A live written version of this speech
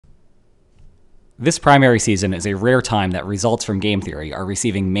This primary season is a rare time that results from game theory are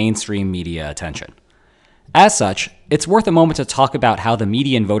receiving mainstream media attention. As such, it's worth a moment to talk about how the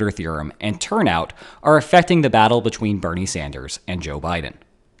median voter theorem and turnout are affecting the battle between Bernie Sanders and Joe Biden.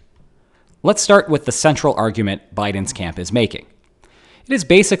 Let's start with the central argument Biden's camp is making. It is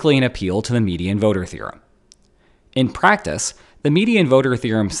basically an appeal to the median voter theorem. In practice, the median voter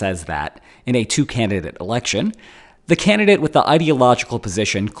theorem says that, in a two-candidate election, the candidate with the ideological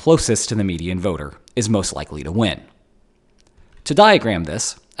position closest to the median voter is most likely to win. To diagram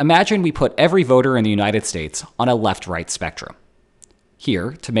this, imagine we put every voter in the United States on a left-right spectrum.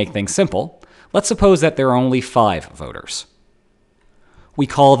 Here, to make things simple, let's suppose that there are only 5 voters. We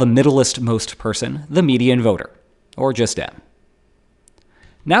call the middlest most person the median voter, or just M.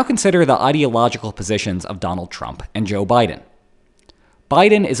 Now consider the ideological positions of Donald Trump and Joe Biden.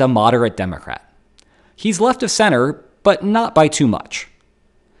 Biden is a moderate Democrat. He's left of center, but not by too much.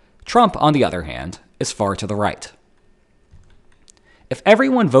 Trump, on the other hand, is far to the right. If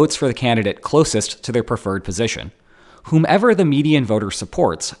everyone votes for the candidate closest to their preferred position, whomever the median voter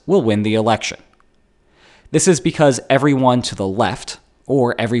supports will win the election. This is because everyone to the left,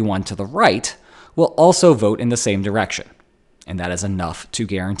 or everyone to the right, will also vote in the same direction, and that is enough to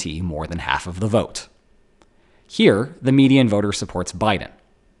guarantee more than half of the vote. Here, the median voter supports Biden.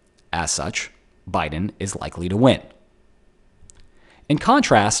 As such, Biden is likely to win. In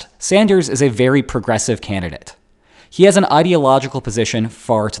contrast, Sanders is a very progressive candidate. He has an ideological position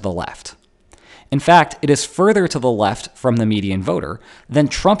far to the left. In fact, it is further to the left from the median voter than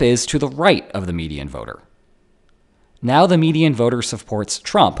Trump is to the right of the median voter. Now the median voter supports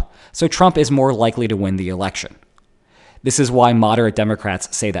Trump, so Trump is more likely to win the election. This is why moderate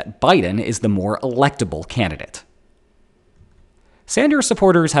Democrats say that Biden is the more electable candidate. Sanders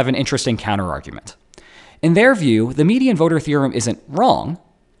supporters have an interesting counterargument. In their view, the median voter theorem isn't wrong,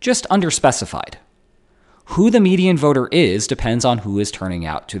 just underspecified. Who the median voter is depends on who is turning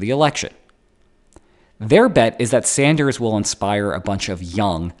out to the election. Their bet is that Sanders will inspire a bunch of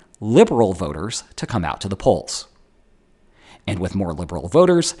young, liberal voters to come out to the polls. And with more liberal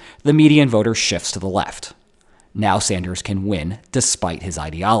voters, the median voter shifts to the left. Now Sanders can win despite his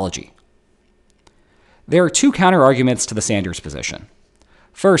ideology. There are 2 counterarguments to the Sanders position.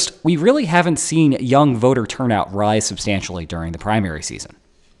 First, we really haven't seen young voter turnout rise substantially during the primary season.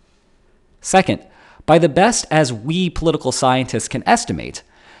 Second, by the best as we political scientists can estimate,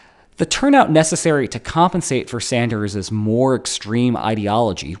 the turnout necessary to compensate for Sanders' more extreme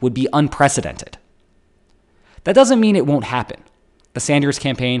ideology would be unprecedented. That doesn't mean it won't happen. The Sanders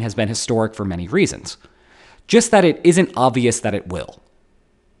campaign has been historic for many reasons, just that it isn't obvious that it will.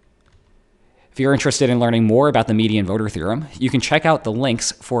 If you're interested in learning more about the median voter theorem, you can check out the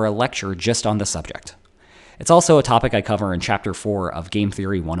links for a lecture just on the subject. It's also a topic I cover in Chapter 4 of Game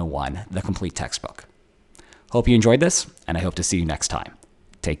Theory 101, the complete textbook. Hope you enjoyed this, and I hope to see you next time.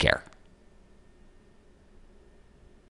 Take care.